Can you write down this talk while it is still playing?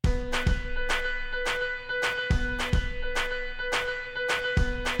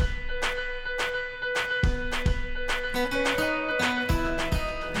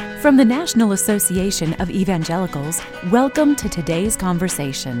From the National Association of Evangelicals, welcome to today's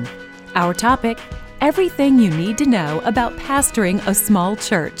conversation. Our topic, everything you need to know about pastoring a small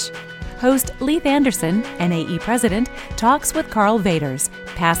church. Host Leith Anderson, NAE President, talks with Karl Vaters,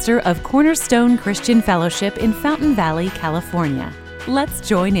 pastor of Cornerstone Christian Fellowship in Fountain Valley, California. Let's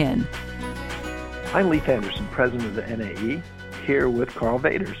join in. I'm Leith Anderson, President of the NAE, here with Karl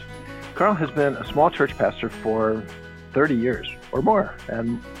Vaters. Karl has been a small church pastor for 30 years or more,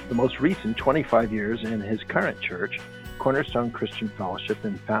 and the most recent 25 years in his current church, Cornerstone Christian Fellowship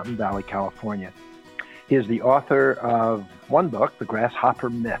in Fountain Valley, California. He is the author of one book, The Grasshopper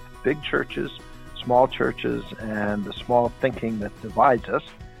Myth, Big Churches, Small Churches, and the Small Thinking That Divides Us,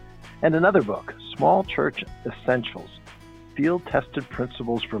 and another book, Small Church Essentials, Field-Tested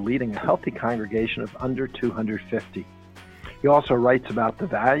Principles for Leading a Healthy Congregation of Under 250. He also writes about the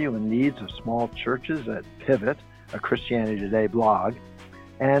value and needs of small churches at Pivot, a Christianity Today blog,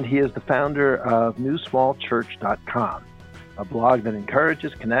 and he is the founder of NewSmallChurch.com, a blog that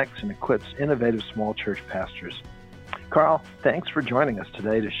encourages, connects, and equips innovative small church pastors. Karl, thanks for joining us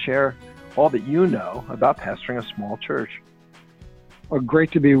today to share all that you know about pastoring a small church. Well,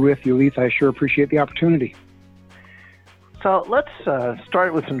 great to be with you, Leith. I sure appreciate the opportunity. So let's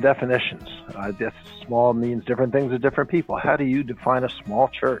start with some definitions. This small means different things to different people. How do you define a small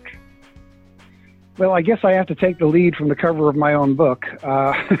church? Well, I guess I have to take the lead from the cover of my own book.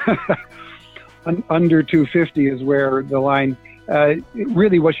 Under 250 is where the line,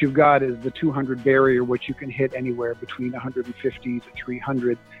 really what you've got is the 200 barrier, which you can hit anywhere between 150 to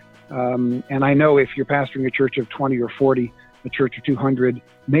 300. And I know if you're pastoring a church of 20 or 40, a church of 200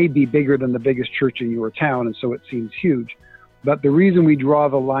 may be bigger than the biggest church in your town, and so it seems huge. But the reason we draw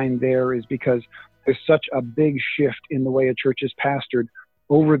the line there is because there's such a big shift in the way a church is pastored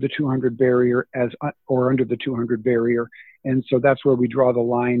over the 200 barrier or under the 200 barrier. And so that's where we draw the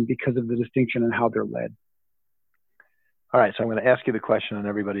line because of the distinction in how they're led. All right, so I'm going to ask you the question on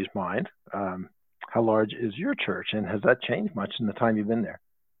everybody's mind. How large is your church, and has that changed much in the time you've been there?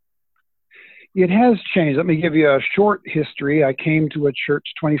 It has changed. Let me give you a short history. I came to a church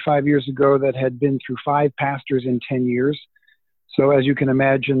 25 years ago that had been through 5 pastors in 10 years. So as you can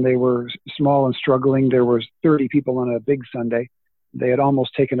imagine, they were small and struggling. There was 30 people on a big Sunday. They had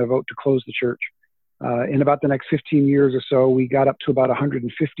almost taken a vote to close the church. In about the next 15 years or so, we got up to about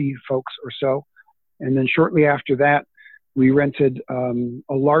 150 folks or so. And then shortly after that, we rented a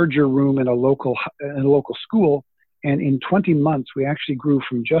larger room in a local school. And in 20 months, we actually grew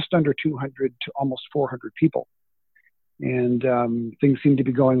from just under 200 to almost 400 people. And things seemed to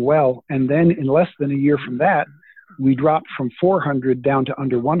be going well. And then in less than a year from that, we dropped from 400 down to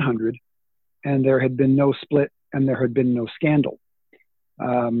under 100. And there had been no split and there had been no scandal.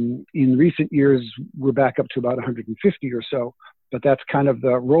 In recent years, we're back up to about 150 or so, but that's kind of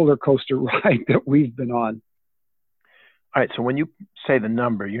the roller coaster ride that we've been on. All right, so when you say the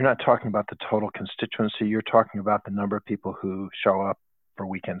number, you're not talking about the total constituency, you're talking about the number of people who show up for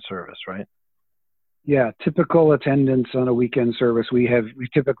weekend service, right? Yeah, typical attendance on a weekend service. We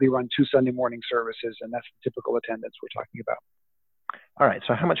typically run 2 Sunday morning services, and that's the typical attendance we're talking about. All right,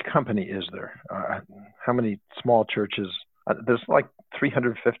 so how much company is there? How many small churches? There's like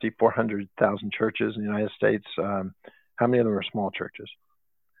 350, 400,000 churches in the United States. How many of them are small churches?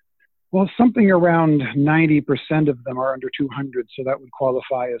 Well, something around 90% of them are under 200, so that would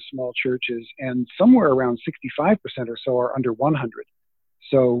qualify as small churches, and somewhere around 65% or so are under 100.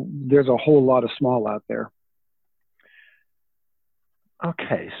 So there's a whole lot of small out there.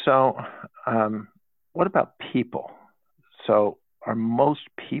 Okay, so what about people? So are most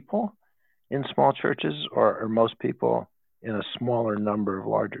people in small churches, or are most people in a smaller number of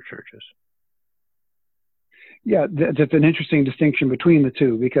larger churches? Yeah, that's an interesting distinction between the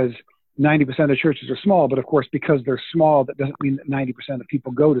two, because 90% of churches are small, but of course, because they're small, that doesn't mean that 90% of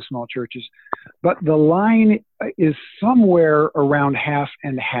people go to small churches. But the line is somewhere around half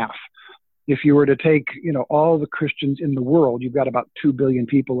and half. If you were to take, all the Christians in the world, you've got about 2 billion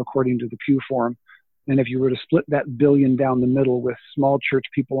people according to the Pew Forum. And if you were to split that billion down the middle with small church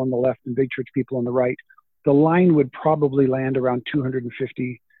people on the left and big church people on the right, the line would probably land around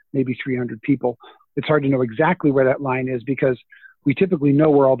 250, maybe 300 people. It's hard to know exactly where that line is because we typically know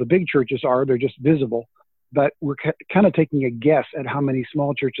where all the big churches are. They're just visible. But we're kind of taking a guess at how many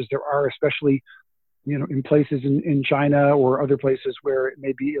small churches there are, especially in places in China or other places where it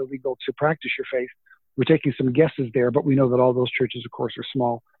may be illegal to practice your faith. We're taking some guesses there, but we know that all those churches, of course, are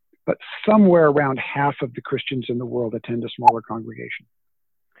small. But somewhere around half of the Christians in the world attend a smaller congregation.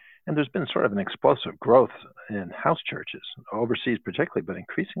 And there's been sort of an explosive growth in house churches, overseas particularly, but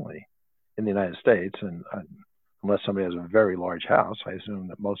increasingly in the United States. And unless somebody has a very large house. I assume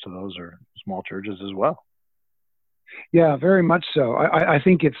that most of those are small churches as well. Yeah, very much so. I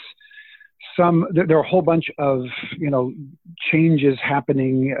think it's there are a whole bunch of, changes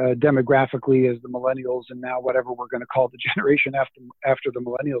happening demographically as the millennials and now whatever we're going to call the generation after the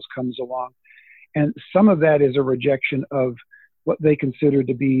millennials comes along. And some of that is a rejection of what they consider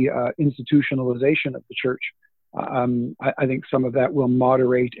to be institutionalization of the church. I think some of that will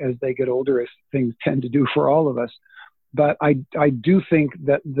moderate as they get older, as things tend to do for all of us. But I do think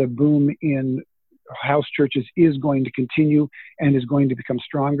that the boom in house churches is going to continue and is going to become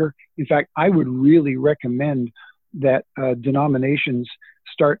stronger. In fact, I would really recommend that denominations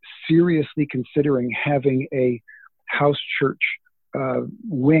start seriously considering having a house church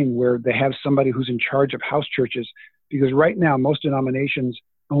wing where they have somebody who's in charge of house churches. Because right now, most denominations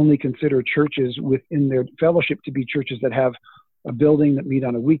only consider churches within their fellowship to be churches that have a building that meet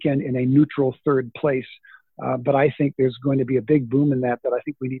on a weekend in a neutral third place. But I think there's going to be a big boom in that I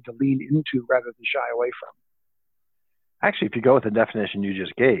think we need to lean into rather than shy away from. Actually, if you go with the definition you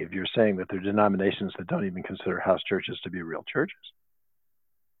just gave, you're saying that there are denominations that don't even consider house churches to be real churches.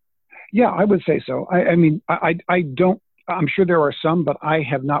 Yeah, I would say so. I don't, I'm sure there are some, but I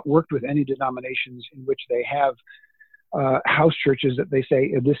have not worked with any denominations in which they have house churches that they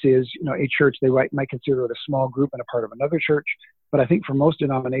say this is, a church they might consider it a small group and a part of another church. But I think for most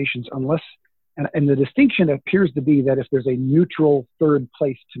denominations, unless and the distinction appears to be that if there's a neutral third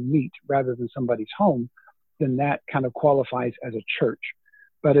place to meet rather than somebody's home, then that kind of qualifies as a church.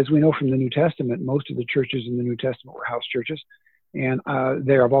 But as we know from the New Testament, most of the churches in the New Testament were house churches. And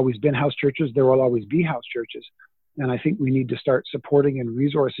there have always been house churches. There will always be house churches. And I think we need to start supporting and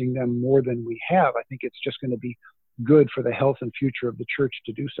resourcing them more than we have. I think it's just going to be good for the health and future of the church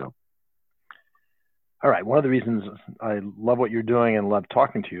to do so. All right. One of the reasons I love what you're doing and love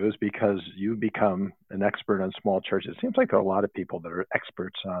talking to you is because you've become an expert on small churches. It seems like there are a lot of people that are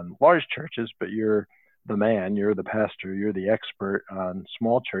experts on large churches, but you're the man, you're the pastor, you're the expert on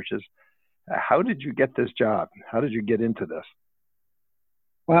small churches. How did you get this job? How did you get into this?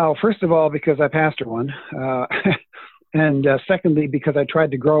 Well, first of all, because I pastor one. And secondly, because I tried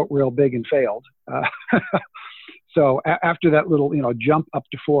to grow it real big and failed. So after that little, jump up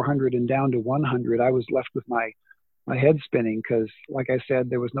to 400 and down to 100, I was left with my head spinning because, like I said,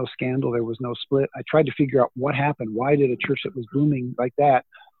 there was no scandal, there was no split. I tried to figure out what happened. Why did a church that was booming like that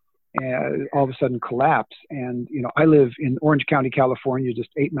all of a sudden collapse? And, I live in Orange County, California, just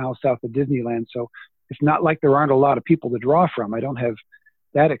 8 miles south of Disneyland. So it's not like there aren't a lot of people to draw from. I don't have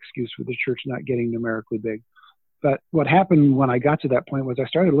that excuse for the church not getting numerically big. But what happened when I got to that point was I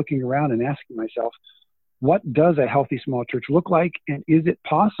started looking around and asking myself, what does a healthy small church look like? And is it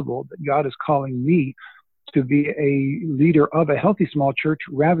possible that God is calling me to be a leader of a healthy small church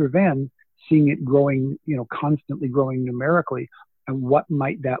rather than seeing it growing, constantly growing numerically? And what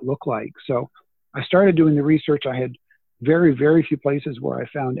might that look like? So I started doing the research. I had very, very few places where I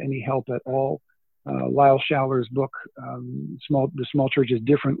found any help at all. Lyle Shaller's book, The Small Church is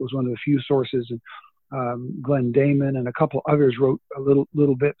Different, was one of the few sources. And Glenn Damon and a couple others wrote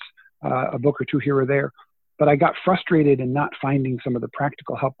little bits, a book or two here or there. But I got frustrated in not finding some of the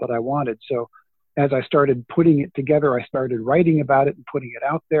practical help that I wanted. So as I started putting it together, I started writing about it and putting it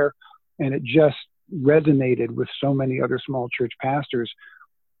out there. And it just resonated with so many other small church pastors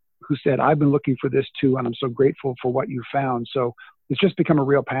who said, I've been looking for this too, and I'm so grateful for what you found. So it's just become a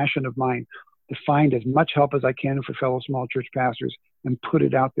real passion of mine to find as much help as I can for fellow small church pastors and put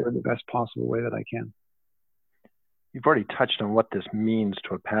it out there in the best possible way that I can. You've already touched on what this means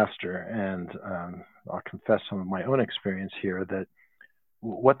to a pastor, and I'll confess some of my own experience here that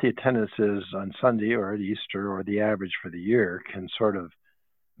what the attendance is on Sunday or at Easter or the average for the year can sort of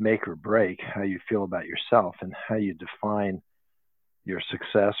make or break how you feel about yourself and how you define your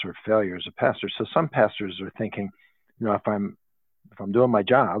success or failure as a pastor. So some pastors are thinking, if I'm doing my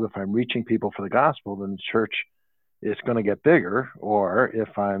job, if I'm reaching people for the gospel, then the church is going to get bigger. Or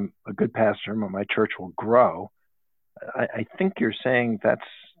if I'm a good pastor, my church will grow. I think you're saying that's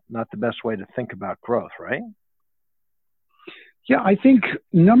not the best way to think about growth, right? Yeah, I think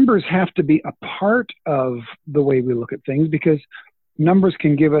numbers have to be a part of the way we look at things because numbers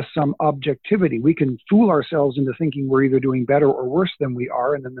can give us some objectivity. We can fool ourselves into thinking we're either doing better or worse than we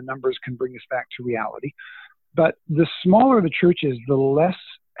are, and then the numbers can bring us back to reality. But the smaller the church is, the less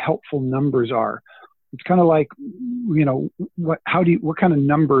helpful numbers are. It's kind of like, what kind of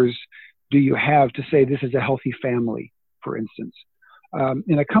numbers do you have to say this is a healthy family, for instance?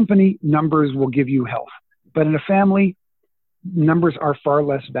 In a company, numbers will give you health. But in a family, numbers are far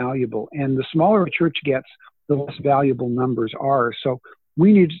less valuable. And the smaller a church gets, the less valuable numbers are. So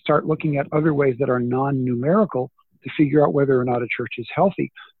we need to start looking at other ways that are non-numerical to figure out whether or not a church is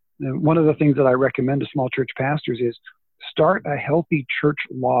healthy. And one of the things that I recommend to small church pastors is start a healthy church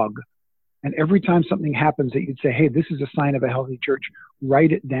log. And every time something happens that you'd say, hey, this is a sign of a healthy church,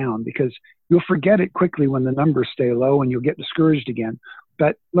 write it down, because you'll forget it quickly when the numbers stay low and you'll get discouraged again.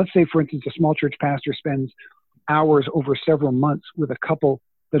 But let's say, for instance, a small church pastor spends hours over several months with a couple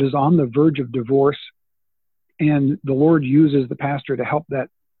that is on the verge of divorce, and the Lord uses the pastor to help that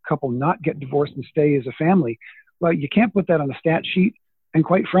couple not get divorced and stay as a family. Well, you can't put that on a stat sheet. And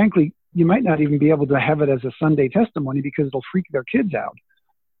quite frankly, you might not even be able to have it as a Sunday testimony because it'll freak their kids out.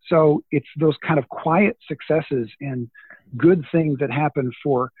 So it's those kind of quiet successes and good things that happen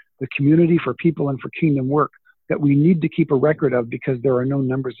for the community, for people, and for kingdom work that we need to keep a record of, because there are no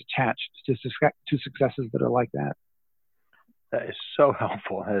numbers attached to successes that are like that. That is so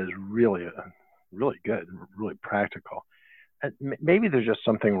helpful. That is really good, really practical. And maybe there's just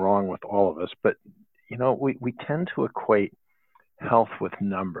something wrong with all of us, but we tend to equate health with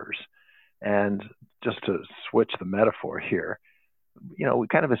numbers. And just to switch the metaphor here, we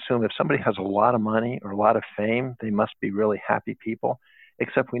kind of assume if somebody has a lot of money or a lot of fame, they must be really happy people,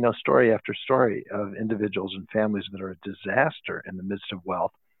 except we know story after story of individuals and families that are a disaster in the midst of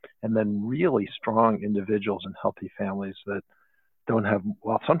wealth, and then really strong individuals and healthy families that don't have,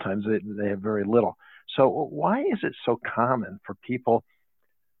 well, sometimes they have very little. So why is it so common for people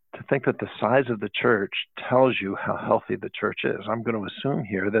to think that the size of the church tells you how healthy the church is? I'm going to assume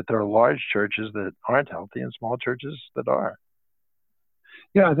here that there are large churches that aren't healthy and small churches that are.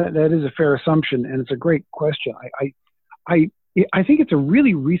 Yeah, that is a fair assumption, and it's a great question. I think it's a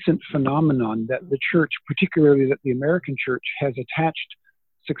really recent phenomenon that the church, particularly that the American church, has attached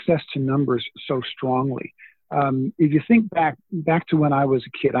success to numbers so strongly. If you think back to when I was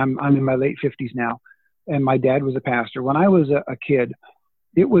a kid, I'm in my late 50s now, and my dad was a pastor. When I was a kid,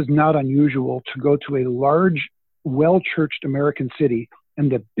 it was not unusual to go to a large, well-churched American city, and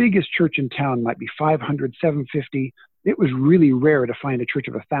the biggest church in town might be 500, 750. It was really rare to find a church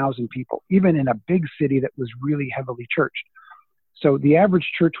of 1,000 people, even in a big city that was really heavily churched. So the average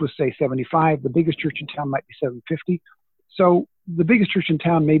church was, say, 75. The biggest church in town might be 750. So the biggest church in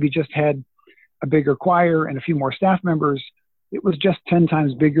town maybe just had a bigger choir and a few more staff members. It was just 10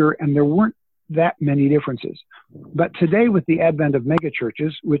 times bigger, and there weren't that many differences. But today, with the advent of mega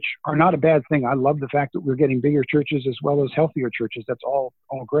churches, which are not a bad thing, I love the fact that we're getting bigger churches as well as healthier churches. That's all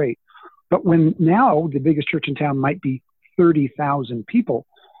great. But when now the biggest church in town might be 30,000 people.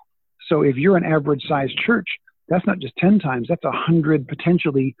 So if you're an average sized church, that's not just 10 times, that's 100,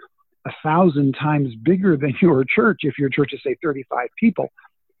 potentially 1,000 times bigger than your church if your church is, say, 35 people.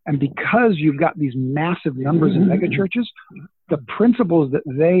 And because you've got these massive numbers in mega churches, the principles that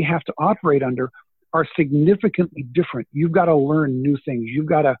they have to operate under are significantly different. You've got to learn new things. You've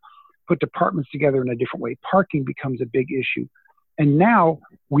got to put departments together in a different way. Parking becomes a big issue. And now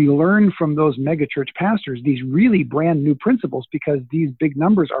we learn from those mega church pastors these really brand new principles, because these big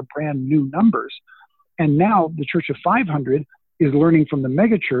numbers are brand new numbers. And now the church of 500 is learning from the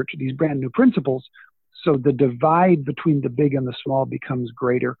mega church these brand new principles. So the divide between the big and the small becomes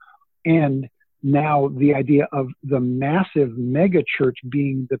greater. And now the idea of the massive mega church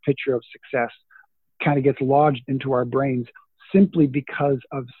being the picture of success kind of gets lodged into our brains simply because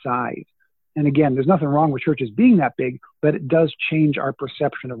of size. And again, there's nothing wrong with churches being that big, but it does change our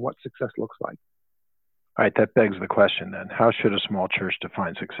perception of what success looks like. All right, that begs the question then. How should a small church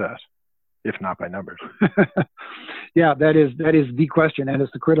define success, if not by numbers? Yeah, that is the question, and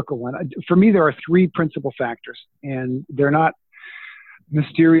it's the critical one. For me, there are three principal factors, and they're not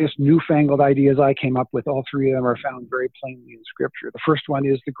mysterious, newfangled ideas I came up with. All three of them are found very plainly in Scripture. The first one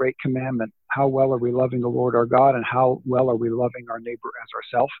is the Great Commandment. How well are we loving the Lord our God, and how well are we loving our neighbor as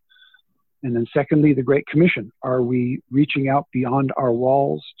ourselves? And then secondly, the Great Commission. Are we reaching out beyond our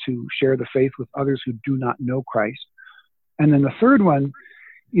walls to share the faith with others who do not know Christ? And then the third one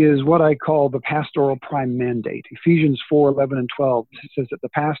is what I call the pastoral prime mandate. Ephesians 4:11 and 12 says that the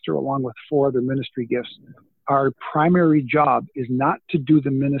pastor, along with 4 other ministry gifts, our primary job is not to do the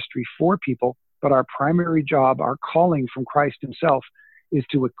ministry for people, but our primary job, our calling from Christ himself, is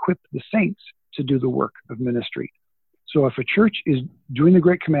to equip the saints to do the work of ministry. So if a church is doing the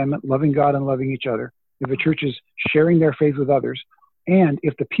Great Commandment, loving God and loving each other, if a church is sharing their faith with others, and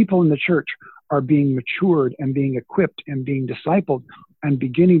if the people in the church are being matured and being equipped and being discipled and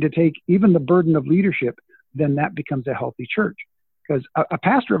beginning to take even the burden of leadership, then that becomes a healthy church. Because a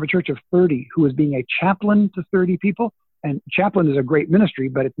pastor of a church of 30 who is being a chaplain to 30 people, and chaplain is a great ministry,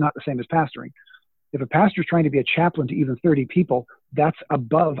 but it's not the same as pastoring. If a pastor is trying to be a chaplain to even 30 people, that's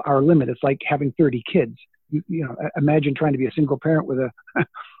above our limit. It's like having 30 kids. imagine trying to be a single parent with a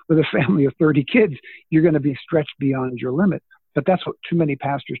with a family of 30 kids. You're going to be stretched beyond your limit. But that's what too many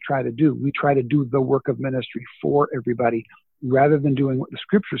pastors try to do. We try to do the work of ministry for everybody rather than doing what the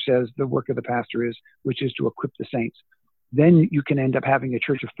scripture says the work of the pastor is, which is to equip the saints. Then you can end up having a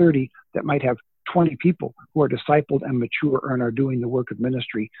church of 30 that might have 20 people who are discipled and mature and are doing the work of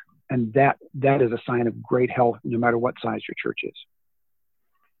ministry. And that is a sign of great health, no matter what size your church is.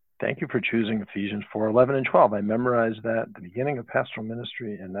 Thank you for choosing Ephesians 4:11 and 12. I memorized that at the beginning of pastoral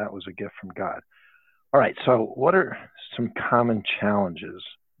ministry, and that was a gift from God. All right, so what are some common challenges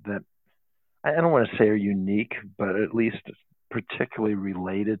that I don't want to say are unique, but at least particularly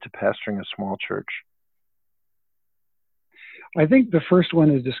related to pastoring a small church? I think the first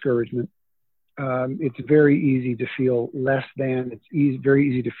one is discouragement. It's very easy to feel less than. It's very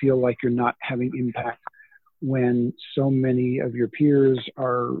easy to feel like you're not having impact when so many of your peers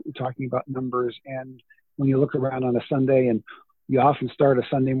are talking about numbers. And when you look around on a Sunday, and you often start a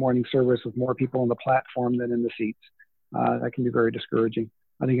Sunday morning service with more people on the platform than in the seats, that can be very discouraging.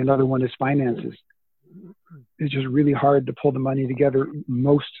 I think another one is finances. It's just really hard to pull the money together.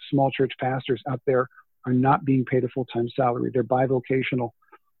 Most small church pastors out there are not being paid a full-time salary. They're bivocational.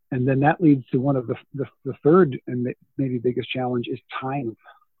 And then that leads to one of the third and maybe biggest challenge is time.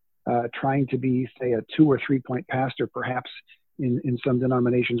 Trying to be, say, a 2 or 3 point pastor, perhaps in some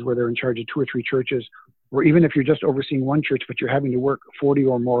denominations where they're in charge of 2 or 3 churches, or even if you're just overseeing one church, but you're having to work 40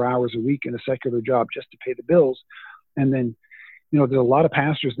 or more hours a week in a secular job just to pay the bills. And then, there's a lot of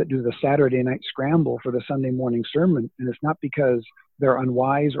pastors that do the Saturday night scramble for the Sunday morning sermon. And it's not because they're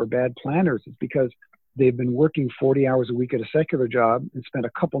unwise or bad planners. It's because they've been working 40 hours a week at a secular job and spent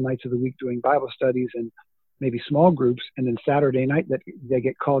a couple nights of the week doing Bible studies and maybe small groups. And then Saturday night that they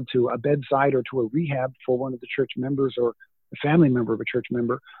get called to a bedside or to a rehab for one of the church members or a family member of a church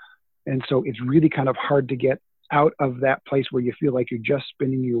member. And so it's really kind of hard to get out of that place where you feel like you're just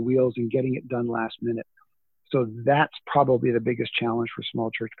spinning your wheels and getting it done last minute. So that's probably the biggest challenge for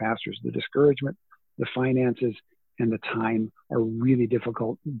small church pastors. The discouragement, the finances, and the time are really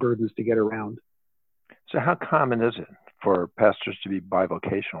difficult burdens to get around. So how common is it for pastors to be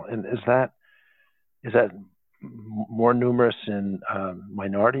bivocational? And is that more numerous in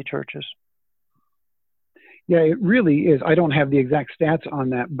minority churches? Yeah, it really is. I don't have the exact stats on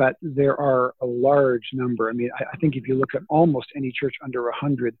that, but there are a large number. I mean, I think if you look at almost any church under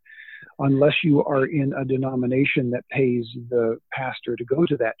 100, unless you are in a denomination that pays the pastor to go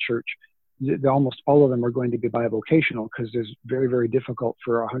to that church, almost all of them are going to be bivocational because it's very, very difficult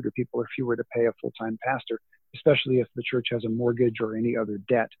for 100 people or fewer to pay a full-time pastor, especially if the church has a mortgage or any other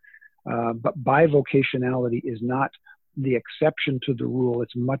debt. But bivocationality is not the exception to the rule.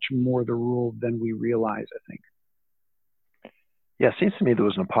 It's much more the rule than we realize, I think. Yeah, it seems to me there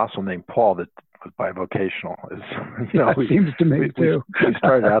was an apostle named Paul that was bivocational. It seems to me too. We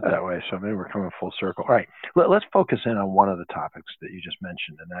started out that way, so maybe we're coming full circle. All right, let's focus in on one of the topics that you just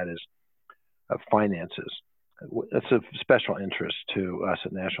mentioned, and that is finances. It's of special interest to us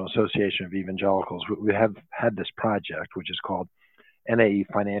at National Association of Evangelicals. We have had this project, which is called NAE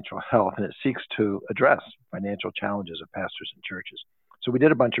Financial Health, and it seeks to address financial challenges of pastors and churches. So we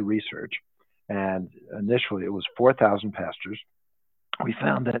did a bunch of research, and initially it was 4,000 pastors. We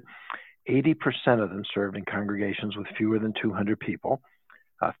found that 80% of them served in congregations with fewer than 200 people.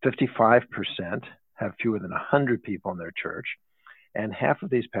 55% have fewer than 100 people in their church, and half of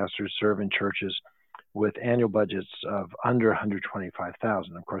these pastors serve in churches with annual budgets of under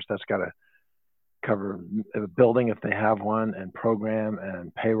 $125,000. Of course, that's got to cover a building if they have one, and program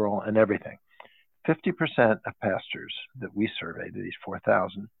and payroll and everything. 50% of pastors that we surveyed, these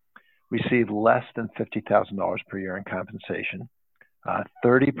 4,000, receive less than $50,000 per year in compensation.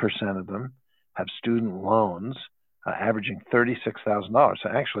 30% of them have student loans averaging $36,000. So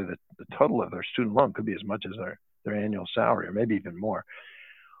actually the total of their student loan could be as much as their annual salary, or maybe even more.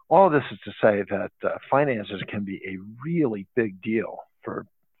 All of this is to say that finances can be a really big deal for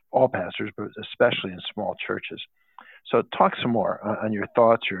all pastors, but especially in small churches. So talk some more on your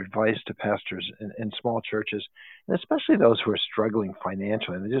thoughts, your advice to pastors in small churches, and especially those who are struggling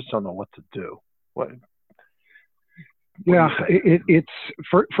financially and they just don't know what to do. It's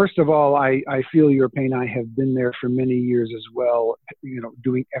first of all, I feel your pain. I have been there for many years as well,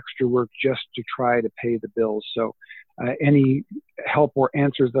 doing extra work just to try to pay the bills. So any help or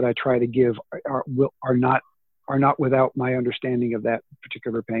answers that I try to give are not without my understanding of that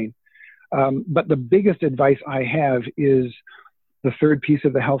particular pain. But the biggest advice I have is the third piece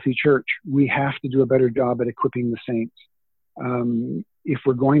of the healthy church. We have to do a better job at equipping the saints. If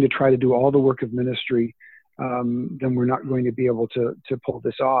we're going to try to do all the work of ministry, then we're not going to be able to pull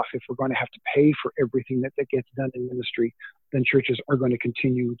this off. If we're going to have to pay for everything that gets done in ministry, then churches are going to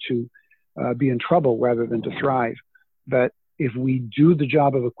continue to be in trouble rather than to thrive. But if we do the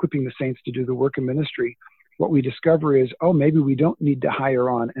job of equipping the saints to do the work of ministry, what we discover is, maybe we don't need to hire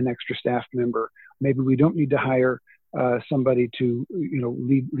on an extra staff member. Maybe we don't need to hire somebody to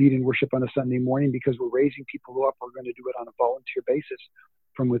lead in worship on a Sunday morning, because we're raising people who are going to do it on a volunteer basis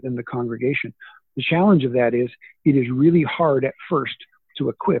from within the congregation. The challenge of that is it is really hard at first to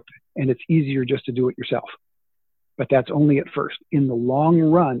equip, and it's easier just to do it yourself. But that's only at first. In the long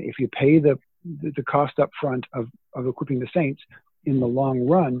run, if you pay the cost up front of equipping the saints, in the long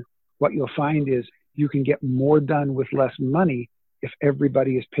run, what you'll find is you can get more done with less money if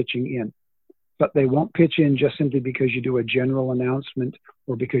everybody is pitching in. But they won't pitch in just simply because you do a general announcement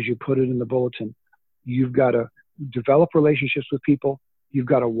or because you put it in the bulletin. You've got to develop relationships with people. You've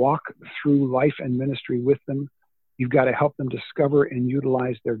got to walk through life and ministry with them. You've got to help them discover and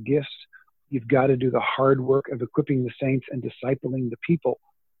utilize their gifts. You've got to do the hard work of equipping the saints and discipling the people.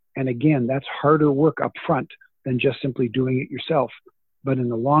 And again, that's harder work up front than just simply doing it yourself. But in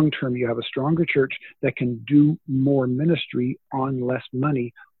the long term, you have a stronger church that can do more ministry on less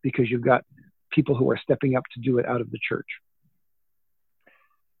money because you've got people who are stepping up to do it out of the church.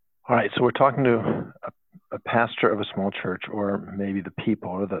 All right, so we're talking to a pastor of a small church, or maybe the people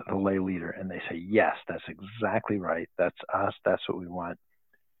or the lay leader, and they say, yes, that's exactly right. That's us. That's what we want.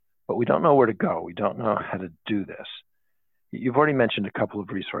 But we don't know where to go. We don't know how to do this. You've already mentioned a couple of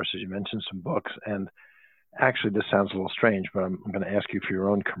resources. You mentioned some books, and actually this sounds a little strange, but I'm going to ask you for your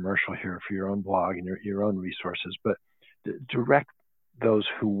own commercial here, for your own blog and your own resources, but direct those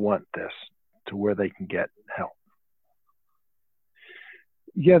who want this to where they can get help.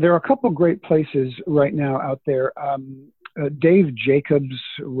 Yeah, there are a couple great places right now out there. Dave Jacobs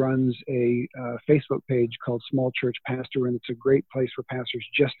runs a Facebook page called Small Church Pastor, and it's a great place for pastors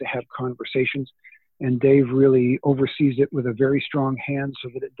just to have conversations. And Dave really oversees it with a very strong hand so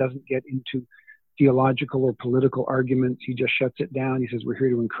that it doesn't get into theological or political arguments. He just shuts it down. He says, we're here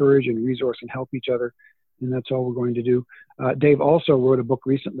to encourage and resource and help each other, and that's all we're going to do. Dave also wrote a book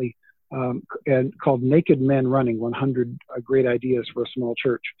recently called Naked Men Running, 100 Great Ideas for a Small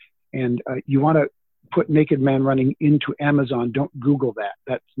Church. And you want to put Naked Man Running into Amazon. Don't Google that.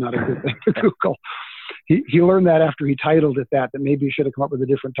 That's not a good thing to Google. He learned that after he titled it that maybe he should have come up with a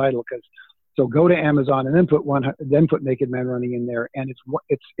different title. So go to Amazon and then put Naked Man Running in there. And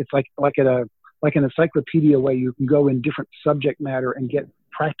it's like an encyclopedia way you can go in different subject matter and get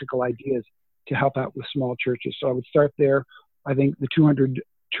practical ideas to help out with small churches. So I would start there. I think the 200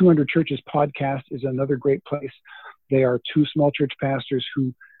 Churches podcast is another great place. They are two small church pastors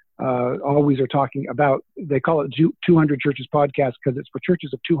who always are talking about, they call it 200 Churches podcast because it's for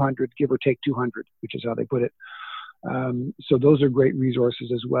churches of 200, give or take 200, which is how they put it. So those are great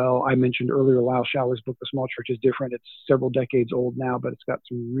resources as well. I mentioned earlier Lyle Shaller's book, The Small Church is Different. It's several decades old now, but it's got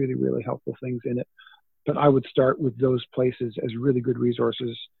some really, really helpful things in it. But I would start with those places as really good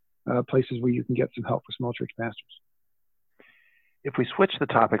resources, places where you can get some help for small church pastors. If we switch the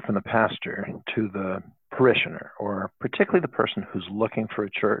topic from the pastor to the parishioner, or particularly the person who's looking for a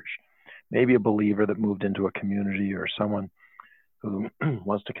church, maybe a believer that moved into a community or someone who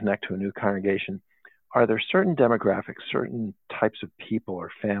wants to connect to a new congregation, are there certain demographics, certain types of people or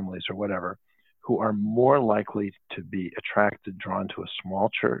families or whatever, who are more likely to be attracted, drawn to a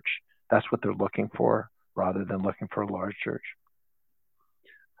small church? That's what they're looking for rather than looking for a large church?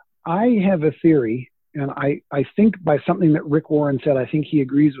 I have a theory, and I think by something that Rick Warren said, I think he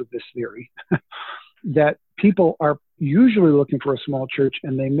agrees with this theory, that people are usually looking for a small church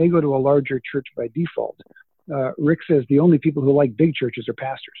and they may go to a larger church by default. Rick says the only people who like big churches are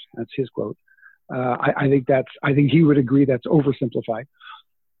pastors. That's his quote. I think he would agree that's oversimplified.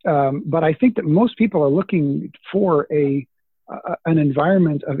 But I think that most people are looking for an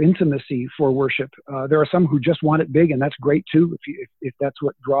environment of intimacy for worship. There are some who just want it big, and that's great too. If that's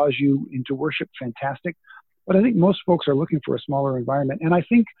what draws you into worship, fantastic. But I think most folks are looking for a smaller environment. And I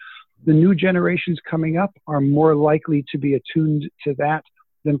think the new generations coming up are more likely to be attuned to that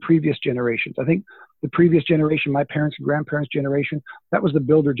than previous generations. I think the previous generation, my parents' and grandparents' generation, that was the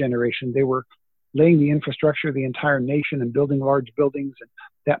builder generation. They were laying the infrastructure of the entire nation and building large buildings, and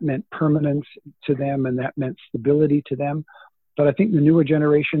that meant permanence to them, and that meant stability to them. But I think the newer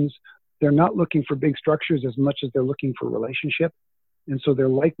generations, they're not looking for big structures as much as they're looking for relationship. And so they're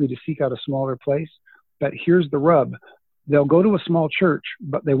likely to seek out a smaller place. But here's the rub. They'll go to a small church,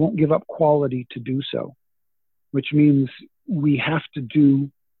 but they won't give up quality to do so, which means we have to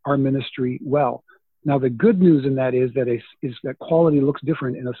do our ministry well. Now, the good news in that is that quality looks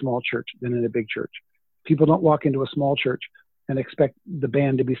different in a small church than in a big church. People don't walk into a small church and expect the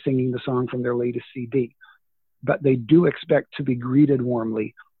band to be singing the song from their latest CD, but they do expect to be greeted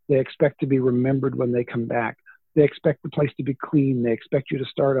warmly. They expect to be remembered when they come back. They expect the place to be clean. They expect you to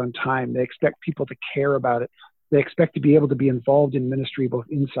start on time. They expect people to care about it. They expect to be able to be involved in ministry both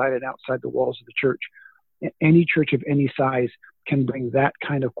inside and outside the walls of the church. Any church of any size can bring that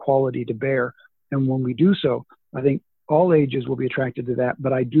kind of quality to bear. And when we do so, I think all ages will be attracted to that.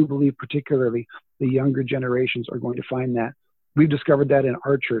 But I do believe particularly the younger generations are going to find that. We've discovered that in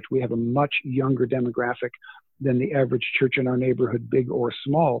our church. We have a much younger demographic than the average church in our neighborhood, big or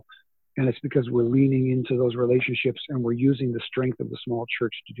small. And it's because we're leaning into those relationships and we're using the strength of the small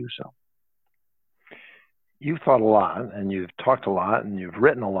church to do so. You've thought a lot, and you've talked a lot, and you've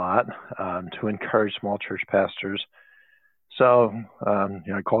written a lot to encourage small church pastors. So,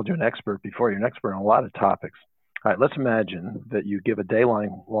 I called you an expert before. You're an expert on a lot of topics. All right, let's imagine that you give a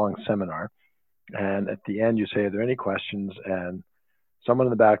day-long seminar, and at the end you say, are there any questions? And someone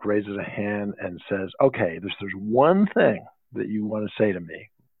in the back raises a hand and says, okay, there's one thing that you want to say to me.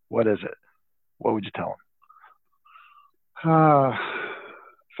 What is it? What would you tell them?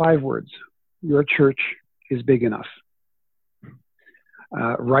 5 words. Your church is big enough.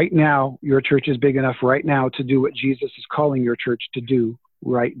 Right now, your church is big enough right now to do what Jesus is calling your church to do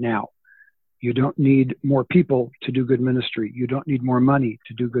right now. You don't need more people to do good ministry. You don't need more money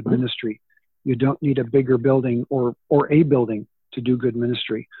to do good ministry. You don't need a bigger building or a building to do good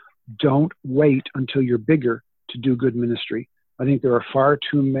ministry. Don't wait until you're bigger to do good ministry. I think there are far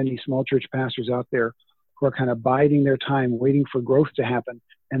too many small church pastors out there who are kind of biding their time, waiting for growth to happen,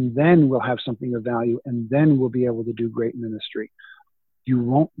 and then we'll have something of value, and then we'll be able to do great ministry. You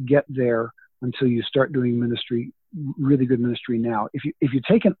won't get there until you start doing ministry, really good ministry now. If you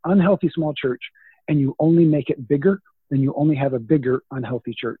take an unhealthy small church and you only make it bigger, then you only have a bigger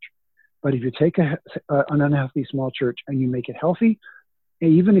unhealthy church. But if you take an unhealthy small church and you make it healthy,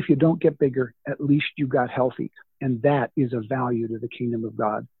 even if you don't get bigger, at least you got healthy. And that is a value to the kingdom of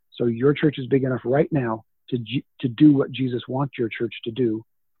God. So your church is big enough right now to do what Jesus wants your church to do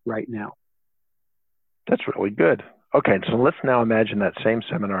right now. That's really good. Okay, so let's now imagine that same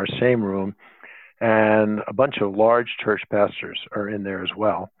seminar, same room, and a bunch of large church pastors are in there as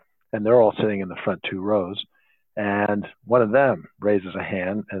well. And they're all sitting in the front 2 rows. And one of them raises a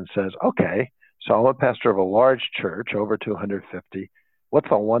hand and says, okay, so I'm a pastor of a large church, over 250. What's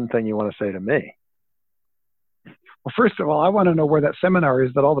the one thing you want to say to me? Well, first of all, I want to know where that seminar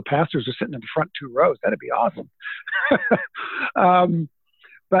is that all the pastors are sitting in the front 2 rows. That'd be awesome.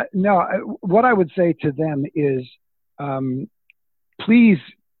 But no, what I would say to them is, please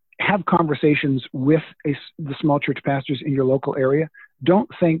have conversations with the small church pastors in your local area. Don't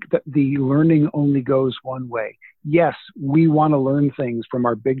think that the learning only goes one way. Yes, we want to learn things from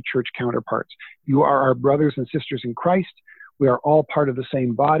our big church counterparts. You are our brothers and sisters in Christ. We are all part of the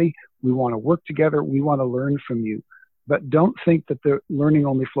same body. We want to work together. We want to learn from you. But don't think that the learning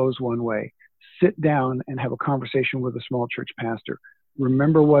only flows one way. Sit down and have a conversation with a small church pastor.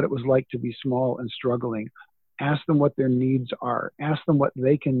 Remember what it was like to be small and struggling. Ask them what their needs are. Ask them what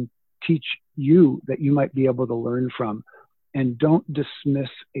they can teach you that you might be able to learn from. And don't dismiss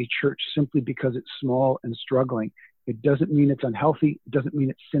a church simply because it's small and struggling. It doesn't mean it's unhealthy. It doesn't mean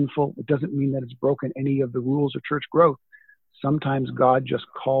it's sinful. It doesn't mean that it's broken any of the rules of church growth. Sometimes God just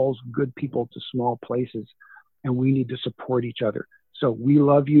calls good people to small places, and we need to support each other. So we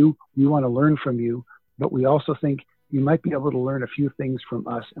love you. We want to learn from you, but we also think you might be able to learn a few things from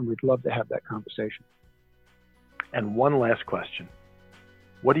us, and we'd love to have that conversation. And one last question.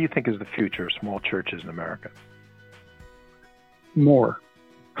 What do you think is the future of small churches in America? More.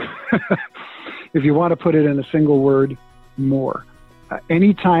 If you want to put it in a single word, more.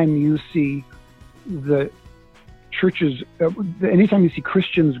 Anytime you see the churches, anytime you see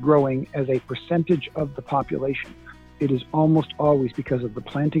Christians growing as a percentage of the population, it is almost always because of the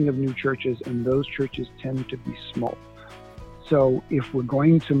planting of new churches, and those churches tend to be small. So if we're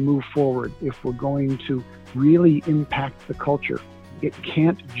going to move forward, if we're going to really impact the culture, it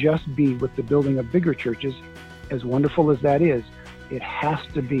can't just be with the building of bigger churches, as wonderful as that is. It has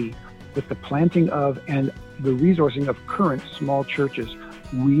to be with the planting of and the resourcing of current small churches.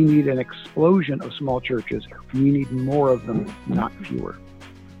 We need an explosion of small churches. We need more of them, not fewer.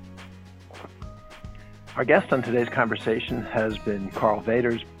 Our guest on today's conversation has been Karl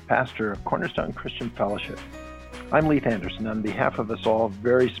Vaters, pastor of Cornerstone Christian Fellowship. I'm Leith Anderson. On behalf of us all,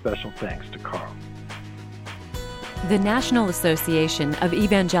 very special thanks to Karl. The National Association of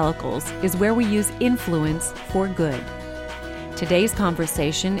Evangelicals is where we use influence for good. Today's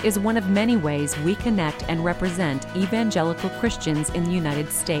conversation is one of many ways we connect and represent evangelical Christians in the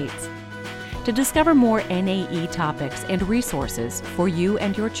United States. To discover more NAE topics and resources for you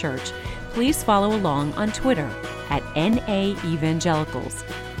and your church, please follow along on Twitter at NA Evangelicals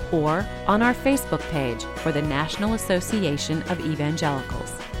or on our Facebook page for the National Association of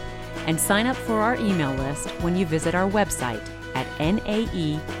Evangelicals. And sign up for our email list when you visit our website at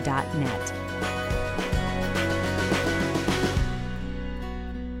nae.net.